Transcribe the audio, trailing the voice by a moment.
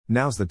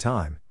Now's the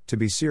time to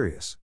be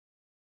serious.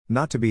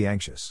 Not to be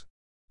anxious.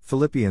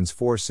 Philippians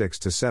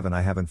 4:6-7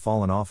 I haven't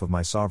fallen off of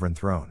my sovereign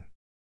throne.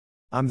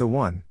 I'm the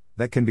one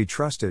that can be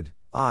trusted,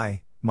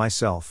 I,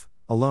 myself,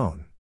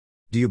 alone.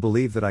 Do you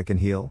believe that I can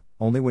heal,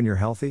 only when you're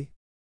healthy?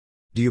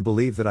 Do you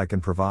believe that I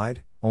can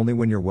provide, only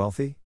when you're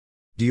wealthy?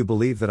 Do you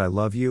believe that I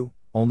love you,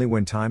 only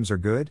when times are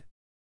good?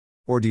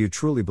 Or do you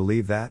truly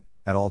believe that,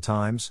 at all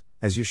times,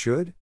 as you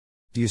should?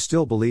 Do you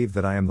still believe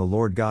that I am the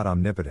Lord God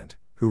omnipotent,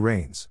 who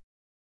reigns?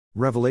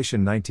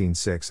 Revelation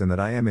 19:6 And that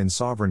I am in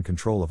sovereign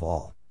control of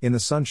all, in the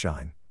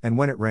sunshine, and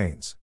when it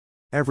rains.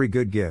 Every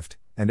good gift,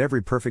 and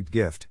every perfect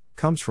gift,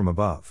 comes from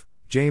above.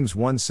 James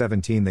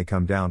 1:17 They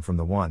come down from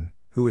the one,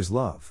 who is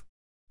love.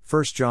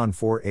 1 John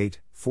 4:8,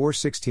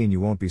 4:16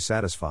 You won't be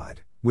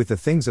satisfied with the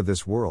things of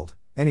this world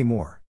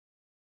anymore.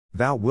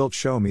 Thou wilt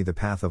show me the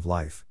path of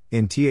life.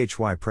 In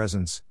Thy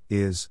presence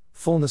is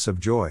fullness of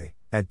joy,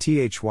 at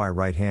Thy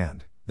right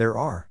hand there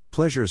are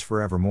pleasures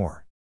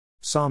forevermore.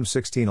 Psalm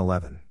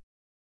 16:11.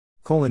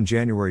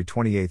 January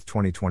 28,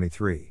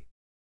 2023.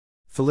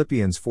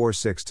 Philippians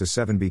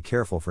 4:6-7 Be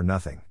careful for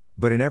nothing,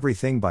 but in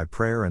everything by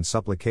prayer and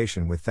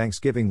supplication with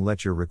thanksgiving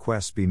let your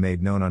requests be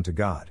made known unto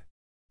God.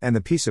 And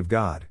the peace of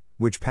God,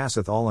 which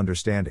passeth all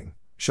understanding,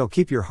 shall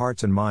keep your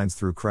hearts and minds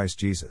through Christ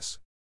Jesus.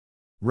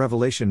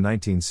 Revelation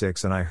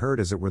 19:6 And I heard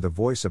as it were the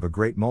voice of a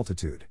great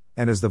multitude,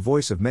 and as the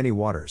voice of many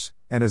waters,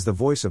 and as the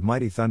voice of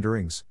mighty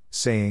thunderings,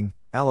 saying,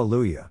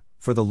 Alleluia,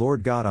 for the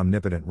Lord God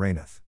omnipotent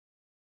reigneth.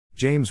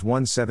 James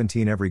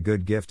 1:17 Every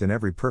good gift and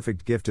every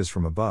perfect gift is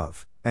from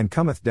above, and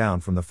cometh down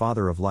from the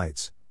Father of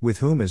lights, with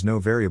whom is no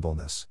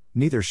variableness,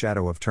 neither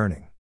shadow of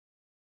turning.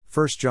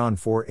 1 John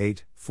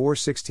 4:8,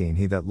 4:16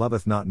 He that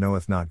loveth not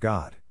knoweth not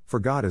God, for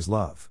God is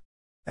love.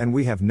 And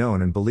we have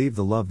known and believed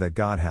the love that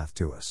God hath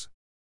to us.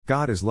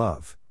 God is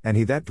love, and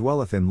he that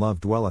dwelleth in love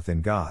dwelleth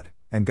in God,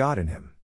 and God in him.